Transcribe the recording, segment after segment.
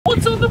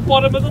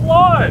bottom of the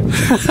line.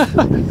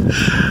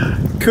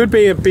 Could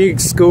be a big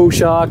school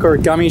shark or a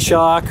gummy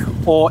shark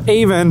or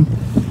even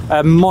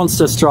a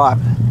monster stripe.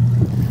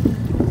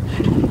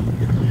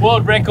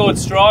 World record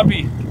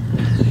stripey.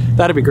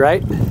 That'd be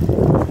great.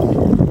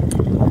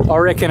 I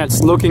reckon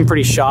it's looking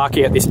pretty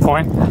sharky at this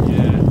point.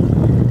 Yeah.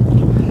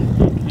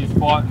 He's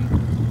fighting.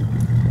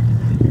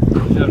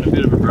 He's having a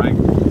bit of a break.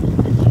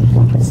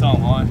 So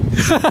am I.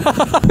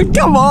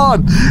 Come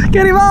on,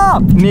 get him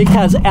up! Nick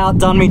has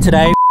outdone me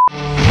today.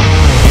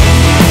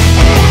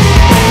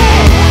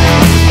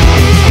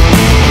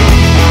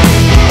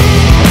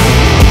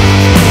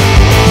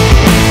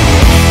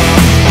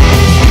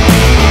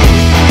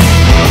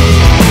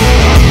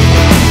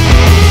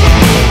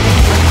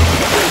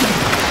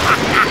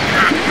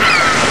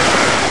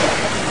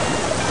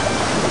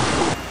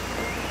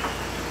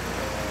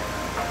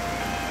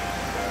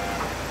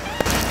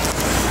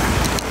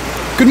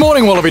 Good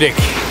morning, Wallaby Dick,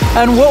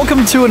 and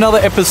welcome to another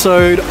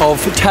episode of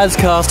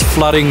Tascast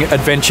Flooding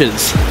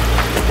Adventures.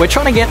 We're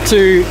trying to get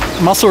to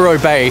Musselrow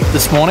Bay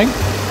this morning,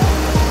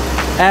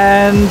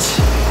 and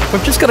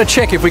we've just got to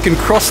check if we can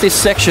cross this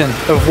section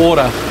of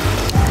water.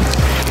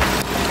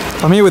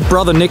 I'm here with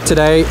brother Nick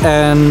today,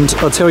 and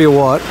I'll tell you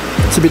what,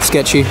 it's a bit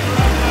sketchy.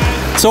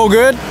 It's all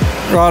good?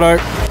 Righto.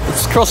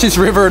 Let's cross this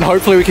river and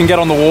hopefully we can get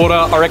on the water.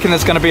 I reckon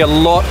there's going to be a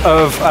lot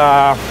of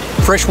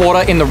fresh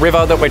water in the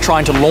river that we're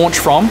trying to launch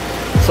from.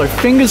 So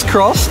fingers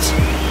crossed,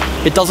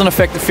 it doesn't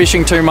affect the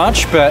fishing too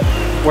much, but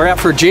we're out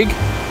for a jig.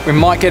 We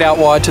might get out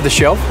wide to the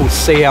shelf. We'll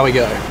see how we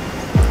go.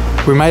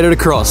 We made it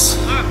across.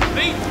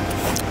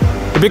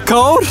 A bit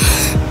cold?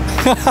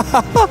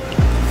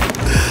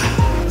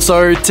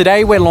 So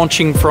today we're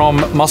launching from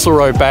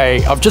Musselrow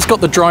Bay. I've just got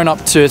the drone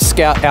up to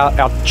scout out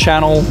our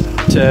channel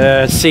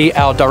to see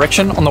our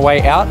direction on the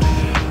way out.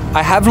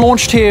 I have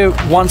launched here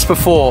once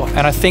before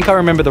and I think I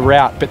remember the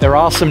route, but there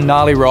are some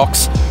gnarly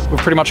rocks. We've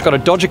pretty much got to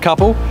dodge a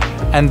couple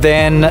and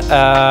then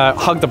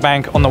hug the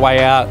bank on the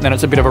way out, and then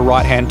it's a bit of a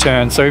right-hand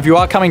turn. So if you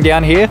are coming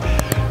down here,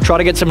 try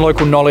to get some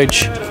local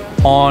knowledge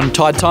on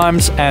tide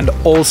times and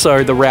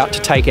also the route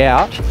to take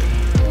out.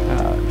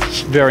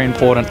 It's very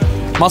important.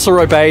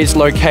 Musselrow Bay is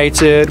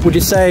located, would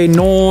you say,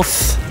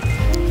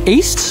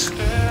 north-east?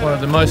 One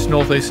of the most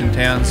northeastern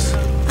towns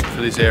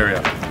for this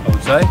area, I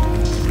would say.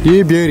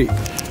 Yeah, beauty.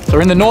 So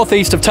we're in the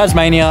northeast of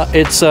Tasmania.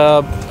 It's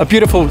a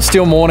beautiful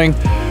still morning.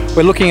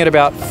 We're looking at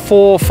about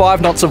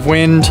 4-5 knots of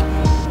wind,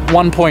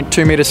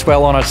 1.2 meter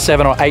swell on a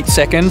 7 or 8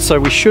 seconds, so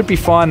we should be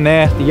fine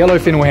there. The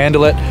yellowfin will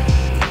handle it.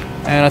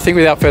 And I think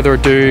without further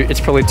ado,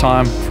 it's probably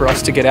time for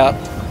us to get out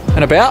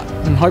and about,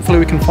 and hopefully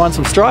we can find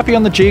some stripey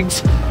on the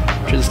jigs,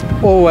 which is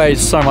always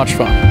so much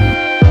fun.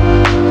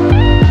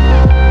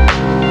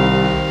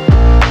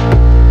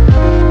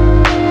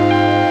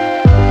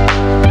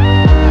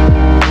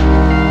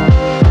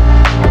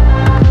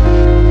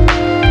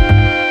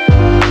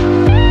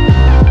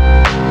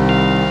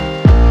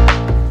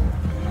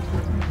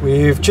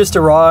 We've just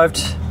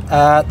arrived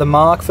at the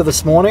mark for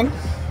this morning.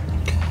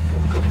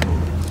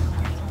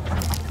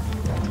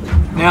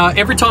 Now,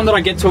 every time that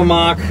I get to a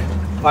mark,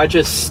 I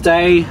just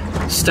stay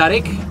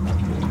static,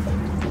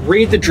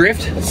 read the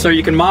drift so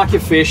you can mark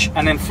your fish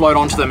and then float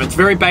onto them. It's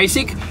very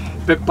basic,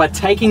 but by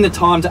taking the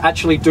time to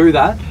actually do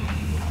that,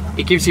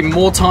 it gives you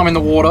more time in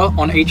the water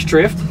on each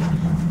drift,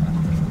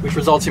 which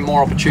results in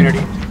more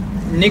opportunity.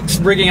 Nick's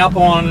rigging up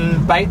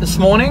on bait this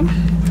morning,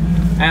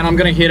 and I'm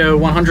gonna hit a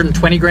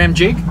 120 gram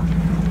jig.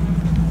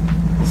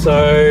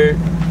 So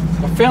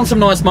I found some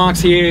nice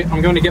marks here.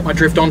 I'm going to get my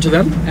drift onto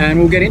them and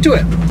we'll get into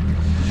it.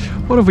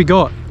 What have we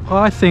got?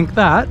 I think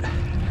that...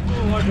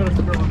 Oh, I got a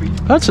stripey.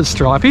 That's a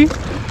stripey.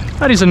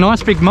 That is a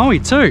nice big moe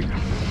too.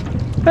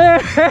 Hey,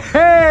 hey,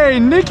 hey,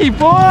 Nicky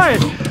boy!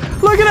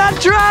 Look at that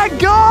drag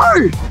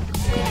go!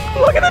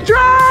 Look at the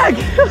drag!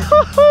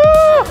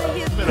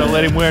 Better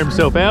let him wear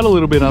himself out a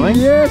little bit, I think.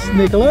 Yes,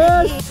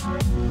 Nicholas!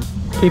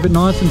 Keep it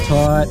nice and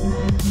tight.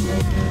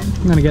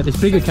 I'm going to get this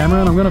bigger camera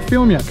and I'm going to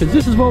film you because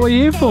this is what we're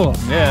here for.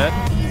 Yeah.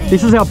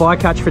 This is our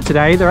bycatch for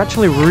today. They're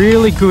actually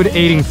really good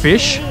eating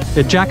fish.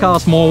 They're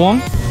jackass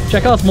morwong.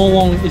 Jackass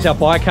morwong is our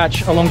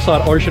bycatch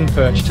alongside ocean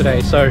perch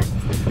today. So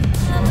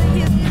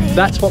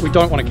that's what we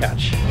don't want to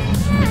catch.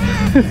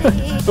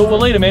 But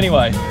we'll eat them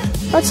anyway.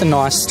 That's a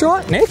nice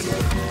stripe, Nick.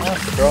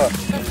 Nice stripe.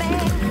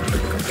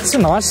 It's a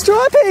nice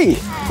stripey.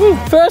 Ooh,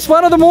 first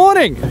one of the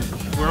morning.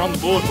 We're on the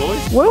board,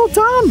 boys. Well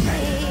done.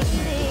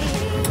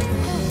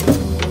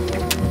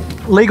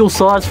 Legal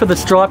size for the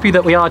stripey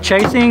that we are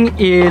chasing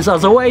is,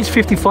 as always,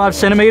 55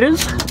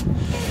 centimeters.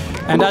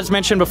 And as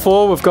mentioned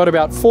before, we've got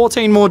about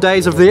 14 more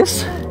days of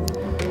this.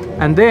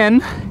 And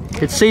then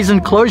it's season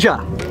closure.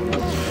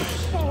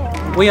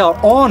 We are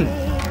on.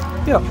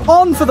 We are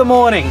on for the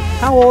morning.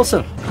 How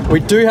awesome. We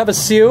do have a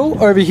seal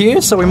over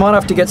here, so we might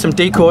have to get some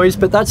decoys,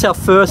 but that's our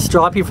first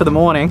stripey for the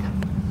morning.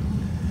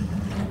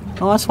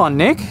 Nice one,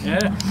 Nick.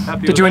 Yeah,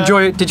 happy Did you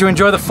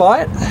enjoy the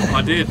fight?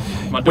 I did.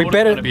 My daughter's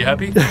going to be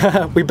happy.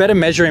 We better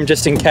measure him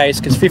just in case,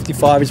 because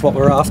 55 is what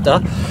we're after.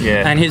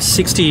 Yeah. And he's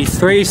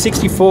 63,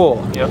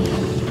 64. Yep.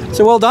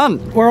 So well done.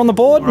 We're on the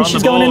board and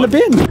she's going in the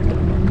bin.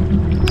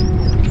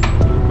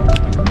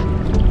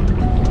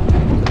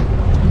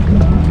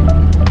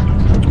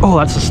 Oh,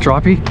 that's a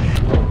stripey.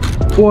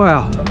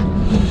 Wow.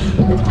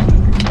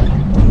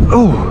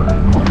 Oh.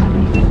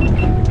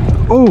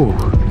 Oh.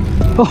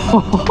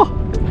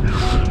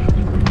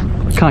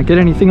 I can't get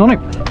anything on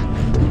him.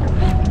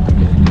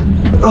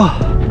 Oh.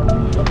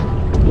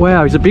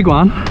 Wow, he's a big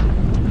one.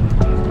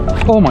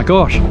 Oh my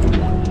gosh.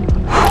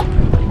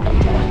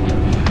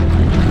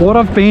 What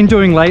I've been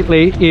doing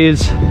lately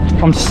is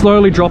I'm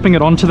slowly dropping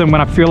it onto them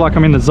when I feel like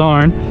I'm in the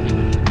zone,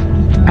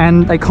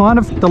 and they kind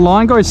of, the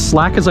line goes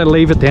slack as I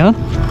leave it down.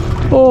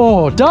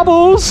 Oh,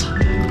 doubles!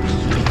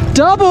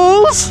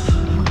 Doubles!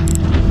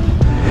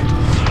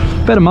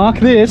 Better mark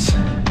this.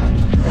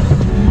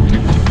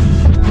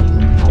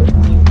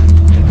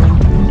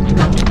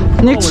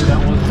 Next.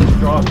 That was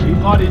stripey.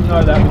 I didn't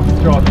know that was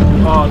stripey.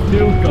 Oh,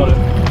 Bill's got it.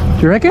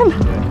 Do you reckon?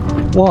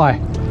 Yeah. Why?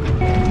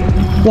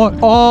 What?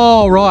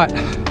 Oh, right.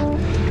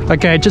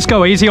 Okay, just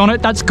go easy on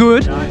it. That's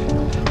good.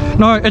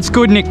 No, it's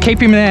good, Nick. Keep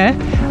him there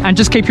and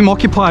just keep him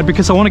occupied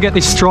because I want to get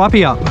this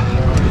stripey up.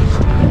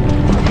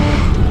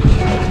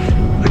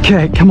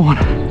 Okay, come on.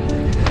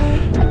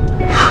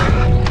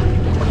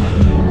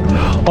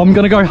 I'm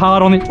going to go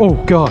hard on it. Oh,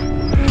 God. I'm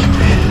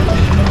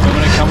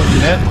going to come with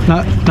your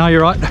net. No,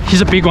 you're right.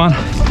 He's a big one.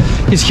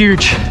 He's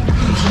huge.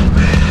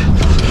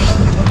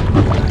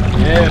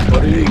 Yeah,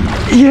 buddy.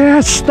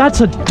 Yes, that's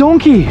a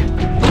donkey.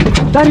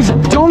 That is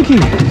a donkey.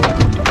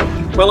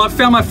 Well, I've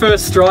found my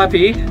first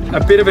stripey. A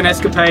bit of an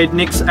escapade.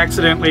 Nick's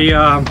accidentally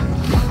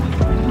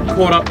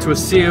caught up to a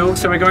seal,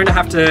 so we're going to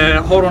have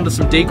to hold on to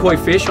some decoy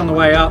fish on the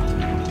way up.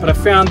 But I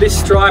found this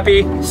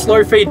stripey,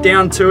 slow feed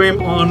down to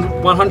him on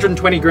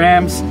 120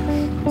 grams.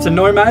 It's a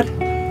Nomad.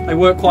 They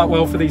work quite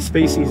well for these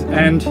species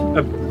and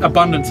an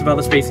abundance of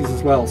other species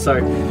as well. So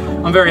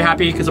I'm very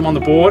happy because I'm on the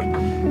board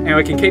and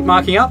we can keep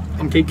marking up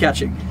and keep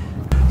catching.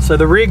 So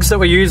the rigs that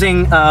we're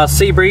using are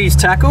Seabreeze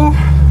tackle,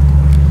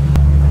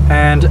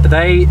 and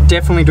they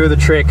definitely do the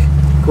trick.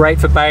 Great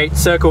for bait,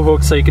 circle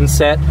hooks so you can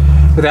set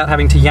without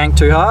having to yank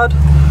too hard,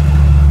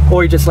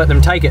 or you just let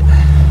them take it.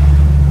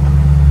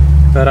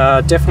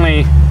 But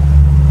definitely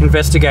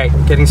investigate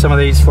getting some of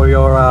these for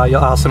your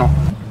arsenal.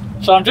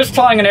 So I'm just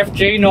tying an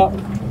FG knot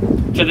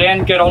to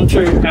then get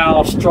onto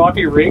our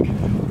stripey rig.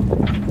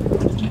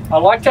 I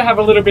like to have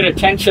a little bit of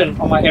tension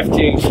on my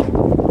FGs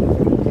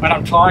when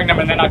I'm tying them,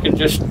 and then I can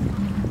just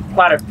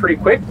plait it pretty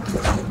quick.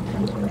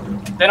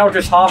 Then I'll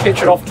just half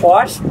hitch it off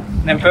twice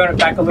and then burn it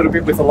back a little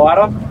bit with the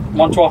lighter.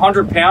 I'm onto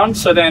 100 pounds,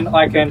 so then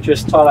I can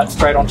just tie that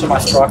straight onto my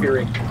stripey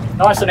rig.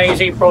 Nice and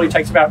easy, probably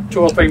takes about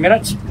 2 or 3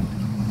 minutes.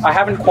 I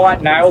haven't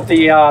quite nailed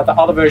the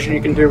other version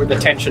you can do with the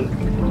tension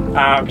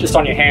just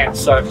on your hands.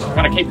 So I'm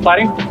going to keep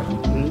plaiting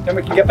and then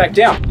we can get back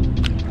down.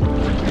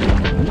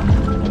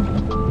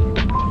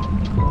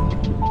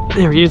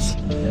 There he is.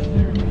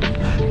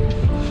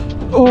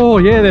 Oh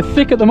yeah, they're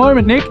thick at the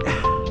moment, Nick.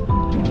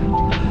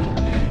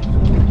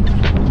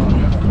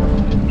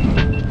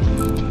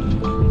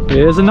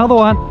 Here's another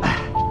one.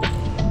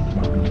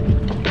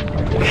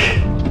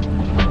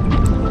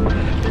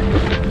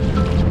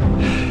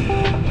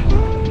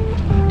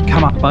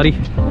 Come up, buddy.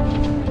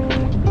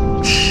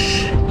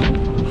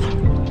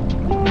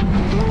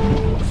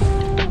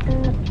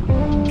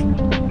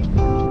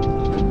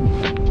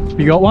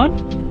 You got one?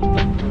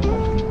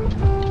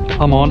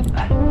 Come on.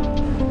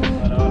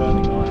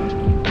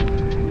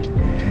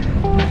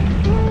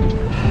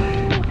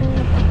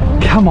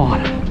 Come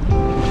on.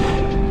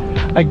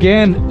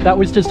 Again, that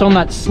was just on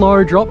that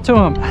slow drop to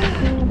him.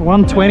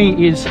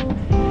 120 is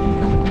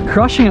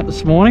crushing it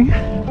this morning.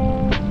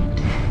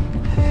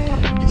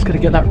 Just got to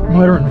get that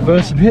motor in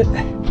reverse a bit.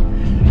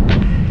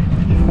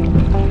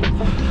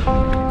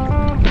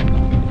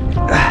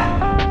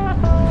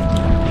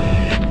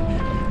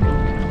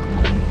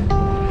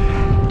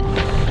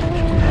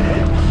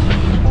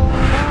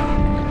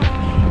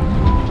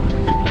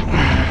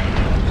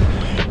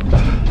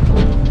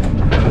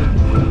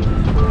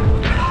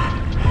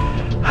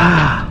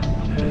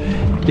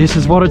 This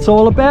is what it's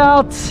all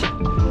about.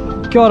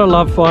 Gotta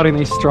love fighting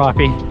these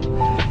stripey.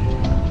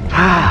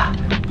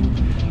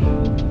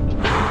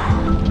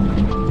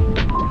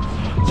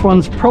 This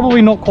one's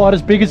probably not quite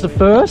as big as the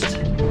first.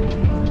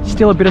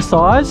 Still a bit of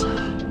size.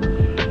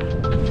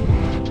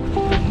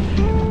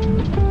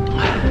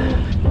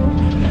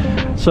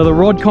 So the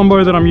rod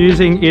combo that I'm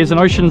using is an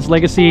Ocean's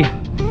Legacy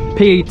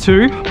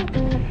PE2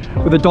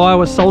 with a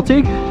Daiwa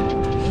Saltig.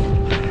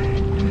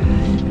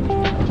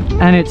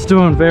 And it's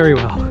doing very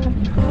well.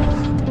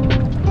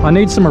 I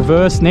need some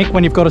reverse, Nick,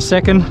 when you've got a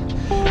second.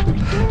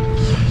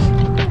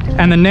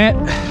 And the net.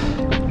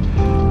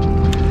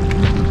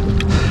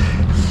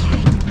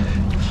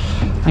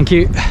 Thank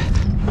you.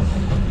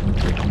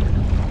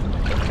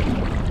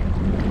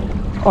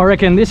 I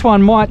reckon this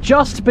one might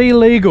just be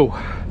legal.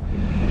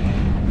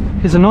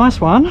 Here's a nice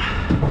one.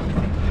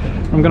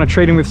 I'm going to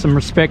treat him with some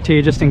respect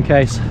here just in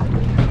case.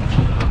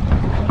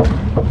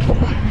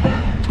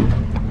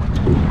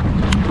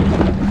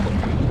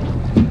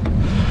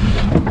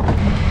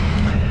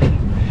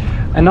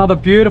 Another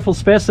beautiful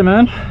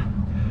specimen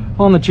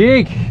on the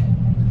jig.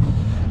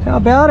 How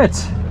about it?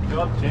 Good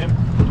job, Tim.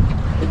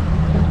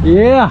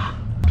 Yeah.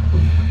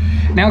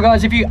 Now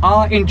guys, if you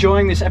are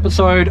enjoying this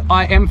episode,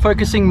 I am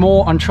focusing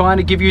more on trying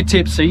to give you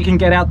tips so you can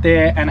get out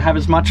there and have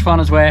as much fun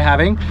as we're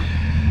having.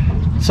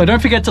 So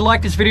don't forget to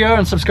like this video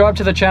and subscribe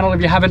to the channel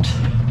if you haven't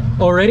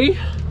already.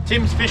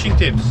 Tim's fishing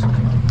tips.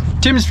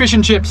 Tim's fish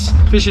and chips,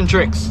 fish and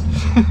tricks.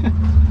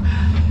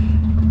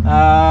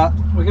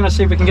 We're gonna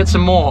see if we can get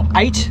some more.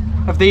 8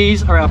 of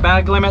these are our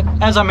bag limit.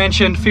 As I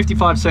mentioned,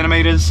 55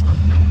 centimeters.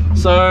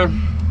 So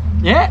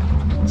yeah,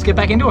 let's get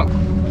back into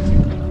them.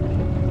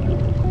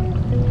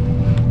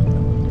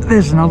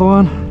 There's another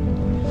one.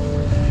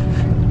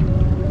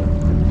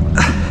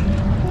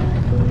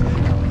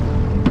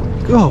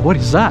 Oh, what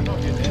is that?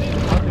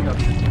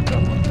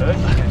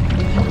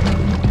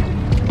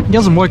 He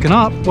hasn't woken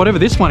up, whatever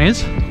this one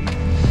is.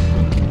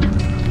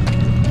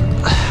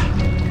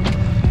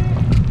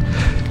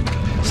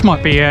 This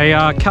might be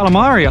a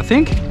calamari, I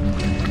think.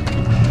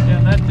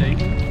 Down that deep.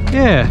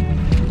 Yeah.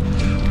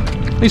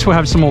 At least we'll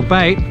have some more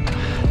bait.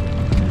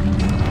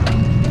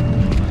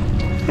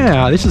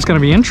 Yeah, this is going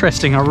to be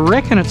interesting. I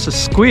reckon it's a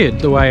squid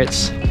the way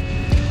it's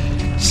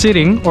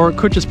sitting, or it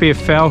could just be a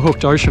foul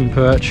hooked ocean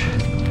perch.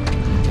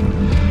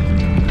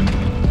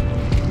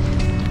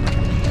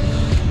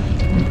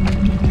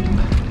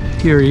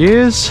 Here he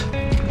is.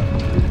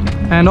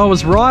 And I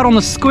was right on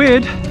the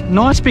squid.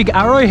 Nice big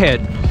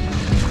arrowhead.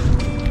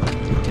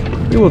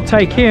 We will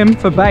take him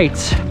for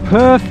bait.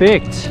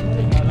 Perfect.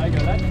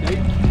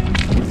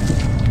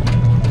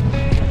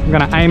 I'm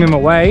going to aim him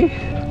away.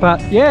 But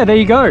yeah, there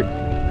you go.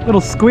 Little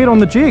squid on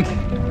the jig.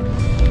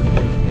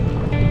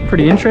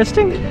 Pretty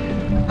interesting.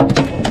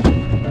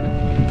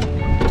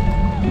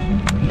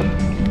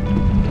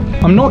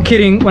 I'm not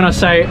kidding when I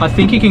say I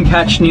think you can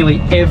catch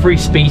nearly every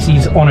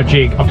species on a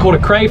jig. I've caught a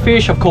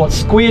crayfish, I've caught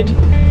squid.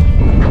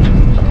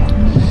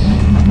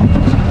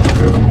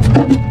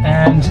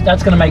 And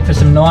that's going to make for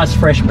some nice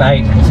fresh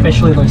bait,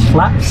 especially those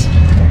flaps.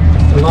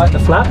 We like the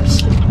flaps.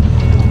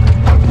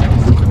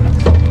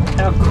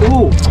 How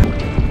cool.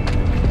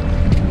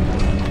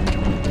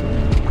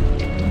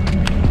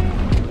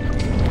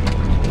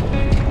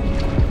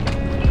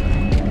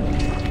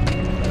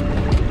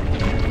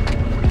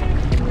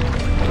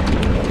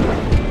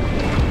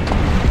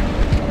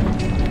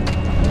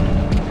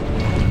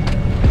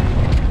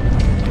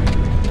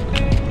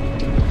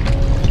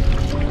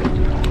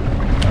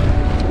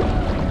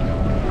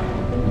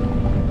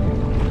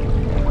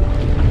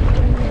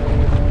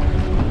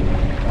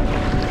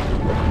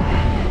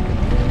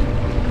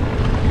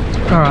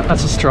 Alright,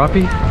 that's a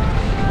stripey.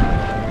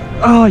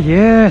 Oh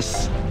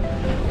yes!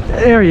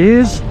 There he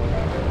is!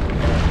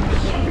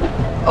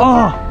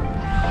 Oh!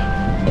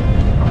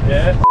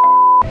 Yeah.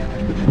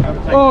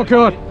 Oh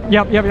god!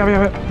 Yep.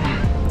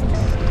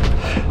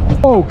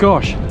 Oh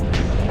gosh!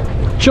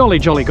 Jolly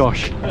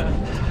gosh!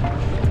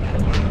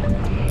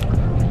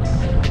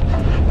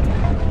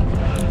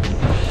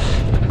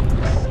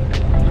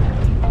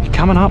 You're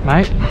coming up,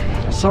 mate.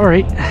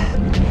 Sorry.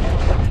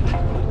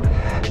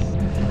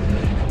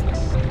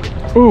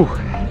 Ooh,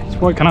 he's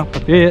woken up a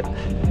bit.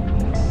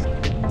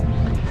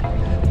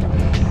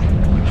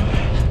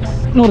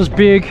 Not as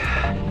big.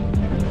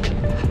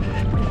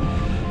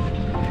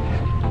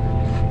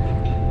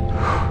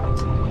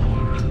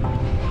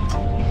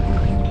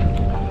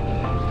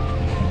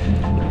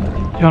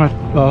 You wanna,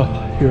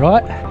 oh, you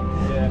right?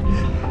 Yeah.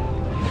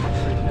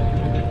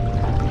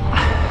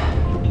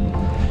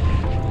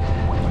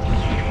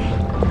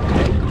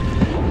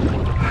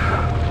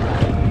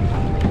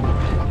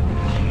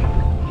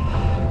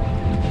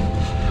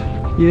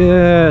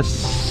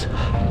 Yes.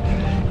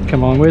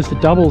 Come on, where's the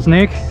doubles,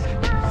 Nick?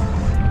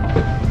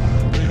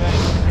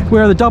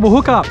 Where are the double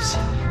hookups?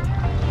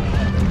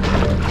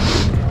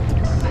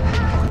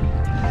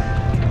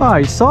 Oh,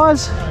 his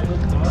size.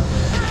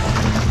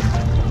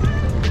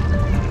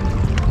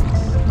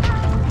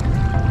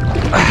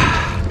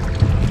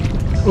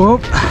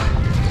 Oop.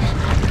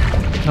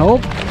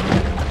 Nope.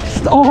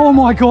 Oh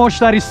my gosh,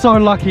 that is so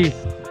lucky.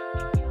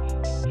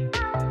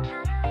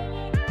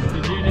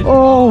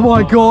 Oh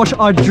my gosh,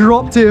 I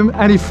dropped him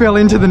and he fell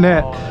into the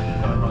net.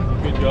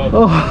 Good job.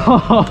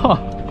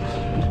 Oh.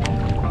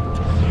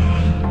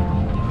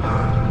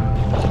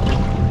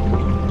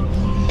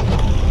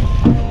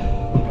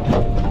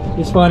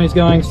 This one is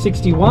going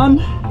 61.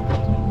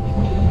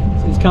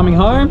 So he's coming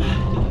home.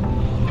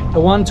 The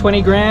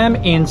 120 gram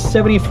in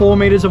 74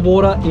 meters of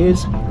water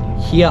is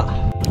here.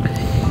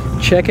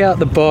 Check out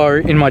the bow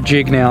in my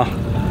jig now.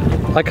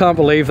 I can't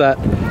believe that.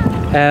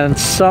 And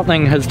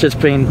something has just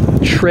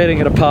been shredding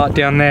it apart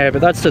down there, but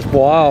that's just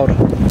wild.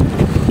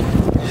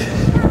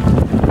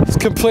 It's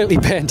completely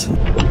bent.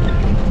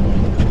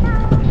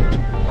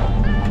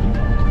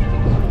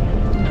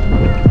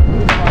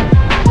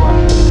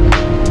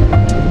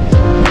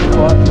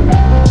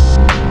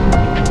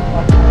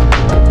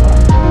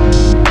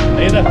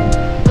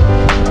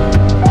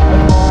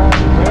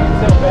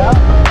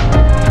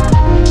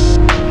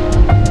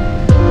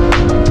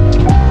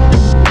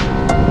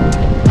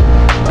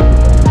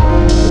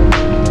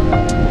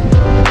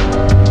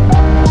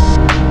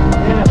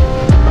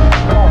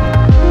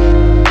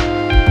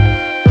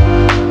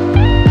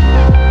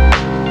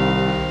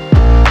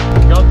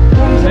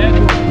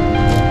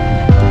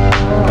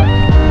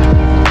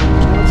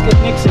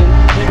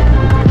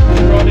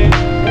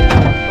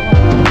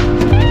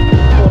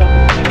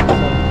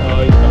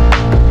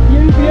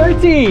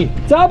 Plenty!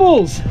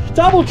 Doubles!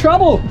 Double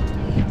trouble!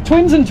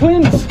 Twins and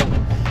twins!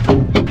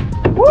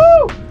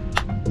 Woo!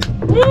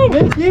 Woo!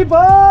 Mickey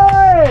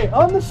boy!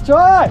 On the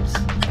stripes!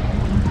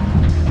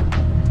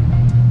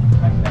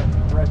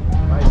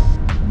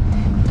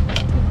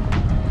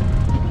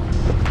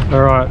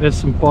 Alright, there's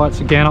some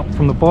bites again up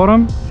from the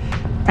bottom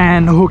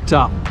and hooked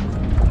up.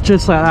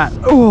 Just like that.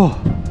 Oh!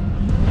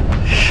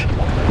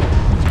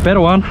 It's a better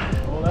one.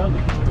 Oh, that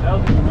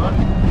was a good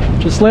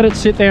one. Just let it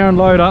sit there and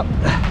load up.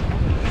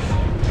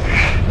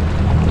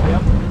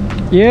 Yep.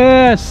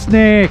 Yes,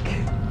 Nick!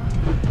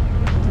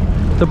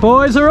 The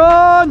boys are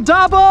on!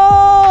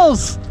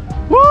 Doubles!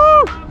 Woo!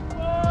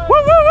 Woo,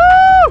 woo,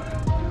 woo!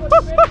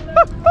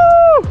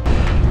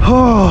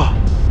 Oh!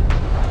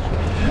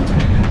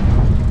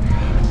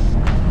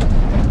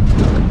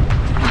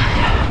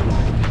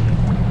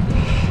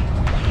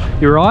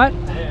 You right?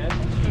 Yeah.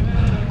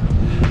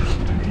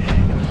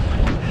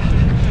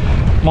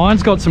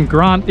 Mine's got some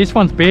grunt. This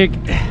one's big.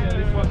 Yeah,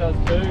 this one does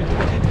too.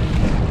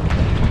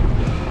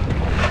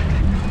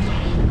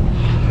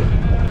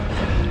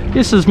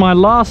 This is my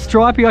last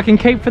stripey I can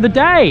keep for the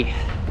day.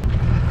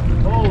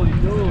 Holy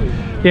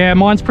dooly. Yeah,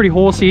 mine's pretty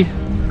horsey.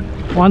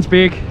 Mine's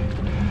big.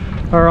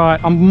 All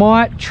right, I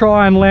might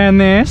try and land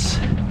this.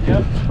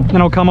 Yep.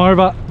 Then I'll come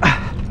over.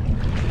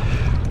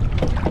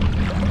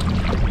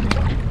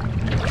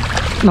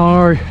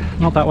 No,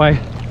 not that way.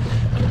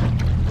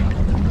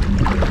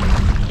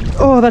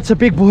 Oh, that's a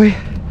big boy.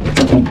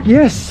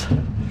 Yes,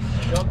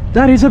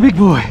 that is a big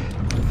boy.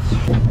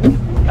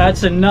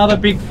 That's another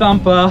big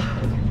thumper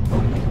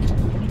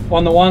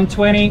on the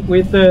 120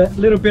 with a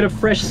little bit of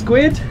fresh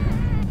squid.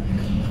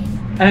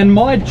 And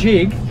my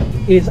jig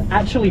is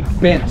actually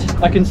bent.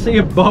 I can see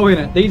a bow in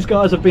it. These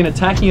guys have been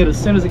attacking it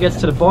as soon as it gets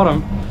to the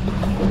bottom.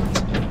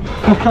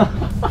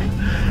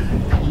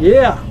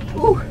 Yeah.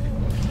 Ooh.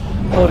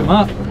 Hold him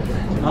up.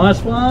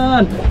 Nice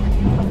one.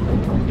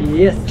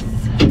 Yes.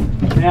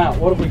 Now,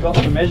 what have we got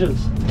for measures?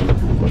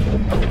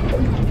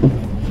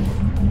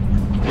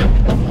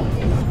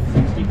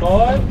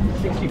 65,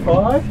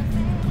 65.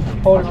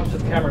 Hold him up to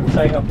the camera and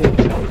say up there.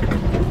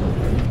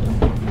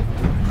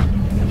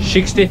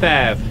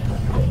 65.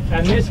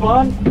 And this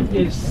one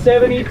is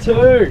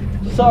 72.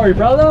 Sorry,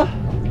 brother.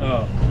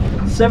 Oh.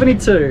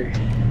 72.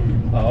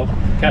 Oh,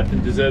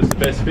 Captain deserves the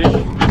best fish.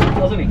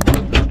 Doesn't he?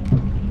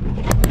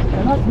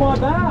 And that's my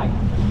bag.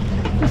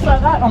 Just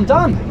like that, I'm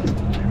done.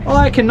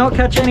 I cannot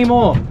catch any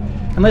more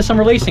unless I'm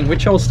releasing,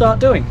 which I'll start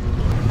doing.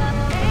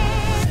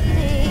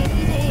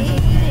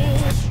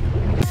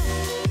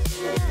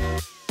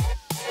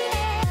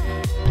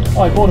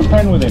 Oh, I bought a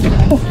pen with him.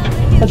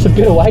 That's a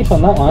bit of weight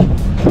on that one.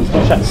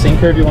 Smash that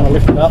sinker if you want to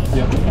lift it up.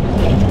 Yep.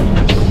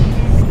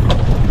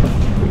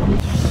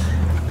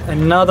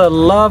 Another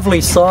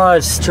lovely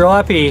size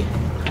stripey.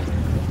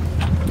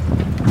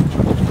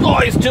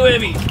 Oh, he's too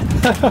heavy.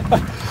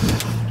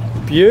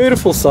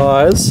 Beautiful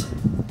size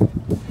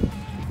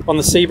on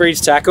the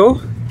Seabreeze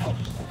tackle.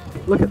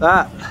 Look at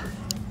that.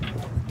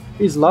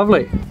 He's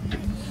lovely.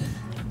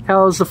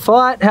 How was the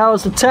fight? How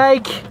was the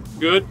take?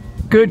 Good.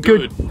 Good,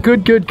 good,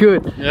 good, good,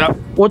 good. Yep.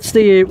 What's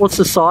the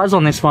size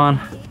on this one?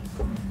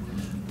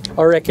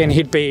 I reckon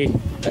he'd be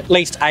at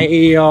least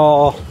 80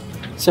 or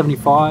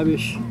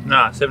 75-ish.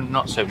 Nah,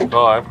 not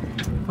 75.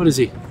 What is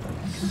he?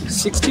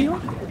 60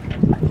 or?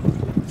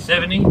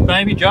 70,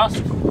 maybe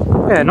just.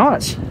 Yeah,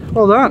 nice.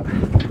 Well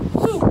done.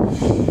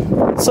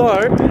 So,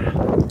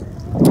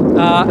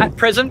 at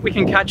present we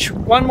can catch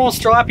one more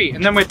stripey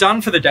and then we're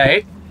done for the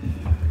day.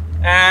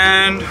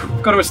 And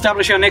we've got to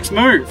establish our next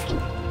move.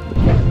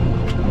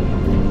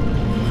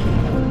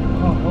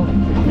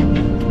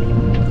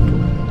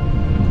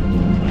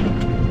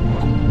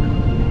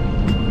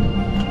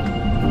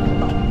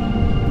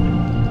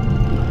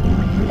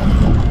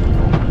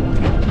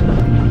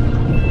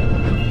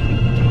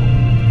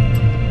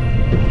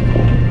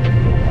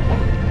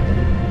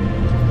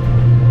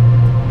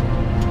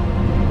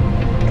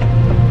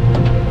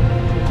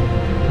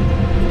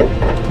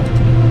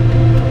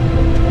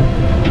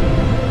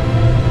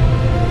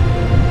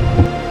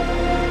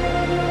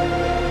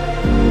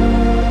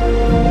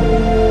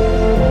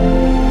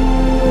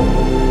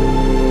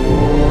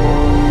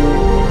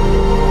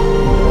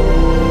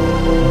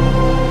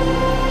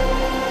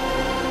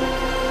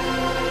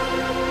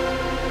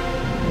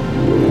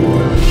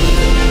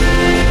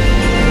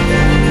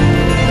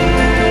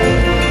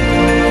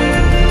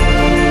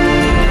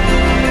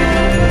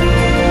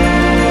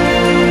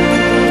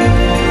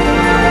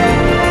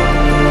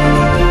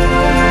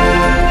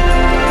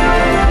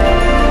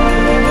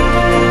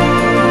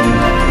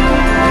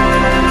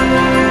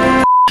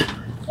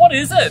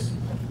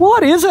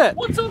 What is it?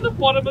 What's on the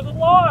bottom of the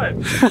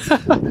line?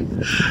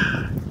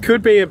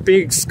 Could be a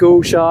big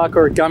school shark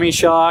or a gummy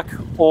shark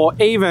or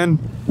even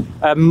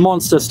a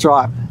monster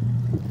stripe.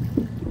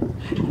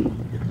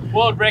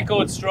 World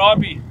record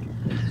stripey.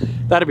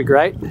 That'd be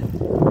great.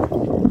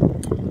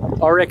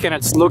 I reckon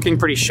it's looking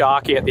pretty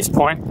sharky at this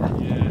point.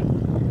 Yeah.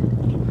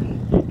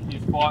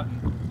 He's fighting.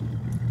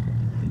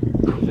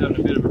 He's having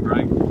a bit of a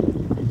break.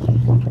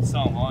 So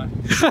am I.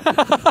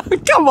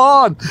 Come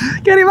on,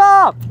 get him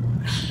up.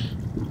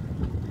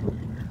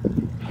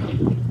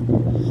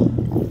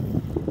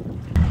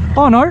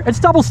 Oh no, it's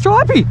double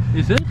stripey.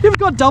 Is it? You've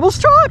got double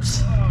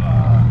stripes.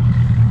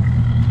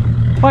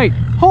 Wait,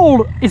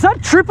 hold, is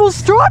that triple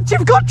stripes?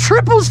 You've got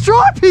triple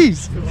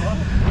stripies.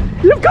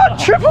 You've got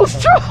triple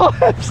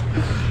stripes.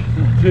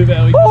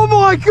 Oh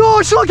my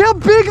gosh, look how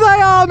big they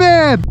are,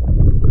 man.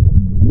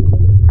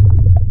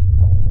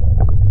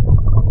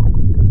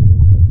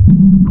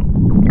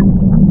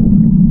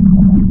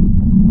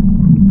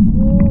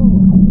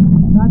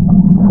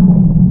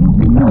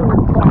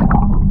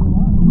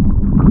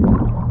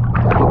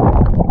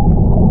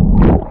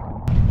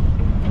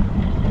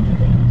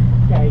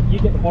 Okay, you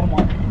get the bottom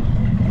one.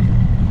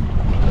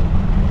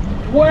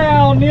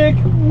 Wow, Nick,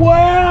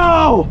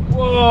 wow.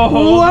 Whoa!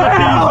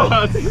 Wow!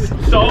 That's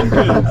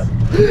donkers!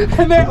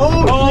 And they're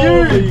all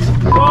Holy huge!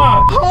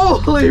 fuck!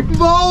 Holy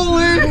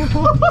moly!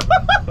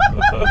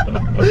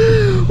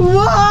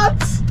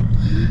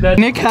 What?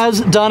 Nick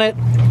has done it.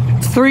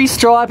 3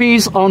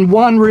 stripies on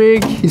 1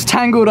 rig. He's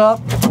tangled up.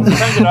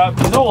 Tank it up.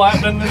 It's all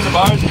happening in the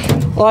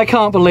boat. I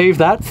can't believe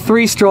that.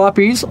 3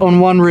 stripies on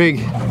 1 rig.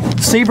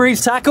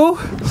 Seabreeze tackle.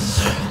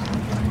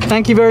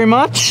 Thank you very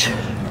much.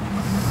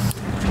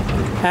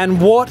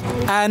 And what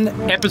an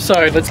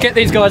episode. Let's get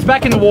these guys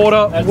back in the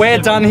water. That's We're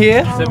done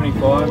here.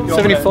 75.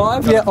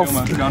 75? Yeah.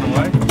 Gone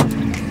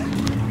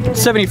away.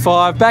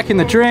 75, back in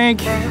the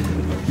drink.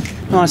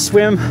 Nice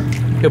swim.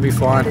 He'll be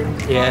fine.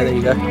 Yeah, there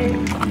you go.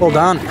 Well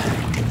done.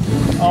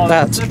 Oh,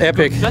 That's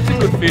epic. That's a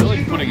good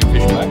feeling, putting a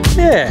fish back.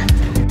 Yeah.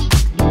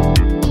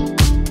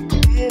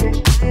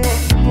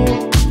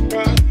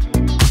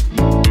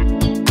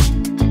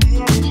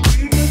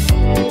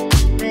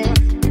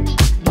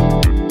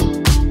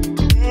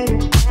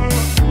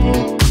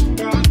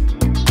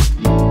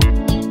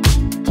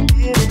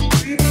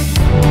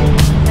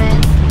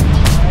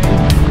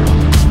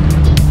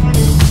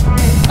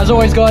 As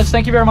always, guys,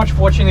 thank you very much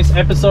for watching this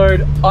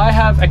episode. I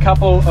have a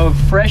couple of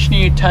fresh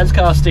new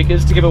Tascast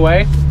stickers to give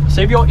away.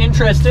 So if you're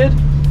interested,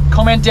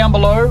 comment down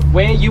below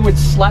where you would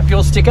slap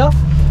your sticker,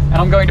 and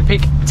I'm going to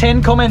pick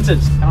 10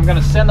 commenters and I'm going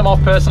to send them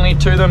off personally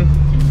to them.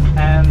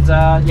 And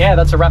yeah,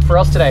 that's a wrap for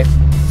us today.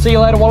 See you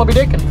later, Wallaby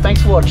Dick, and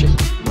thanks for watching.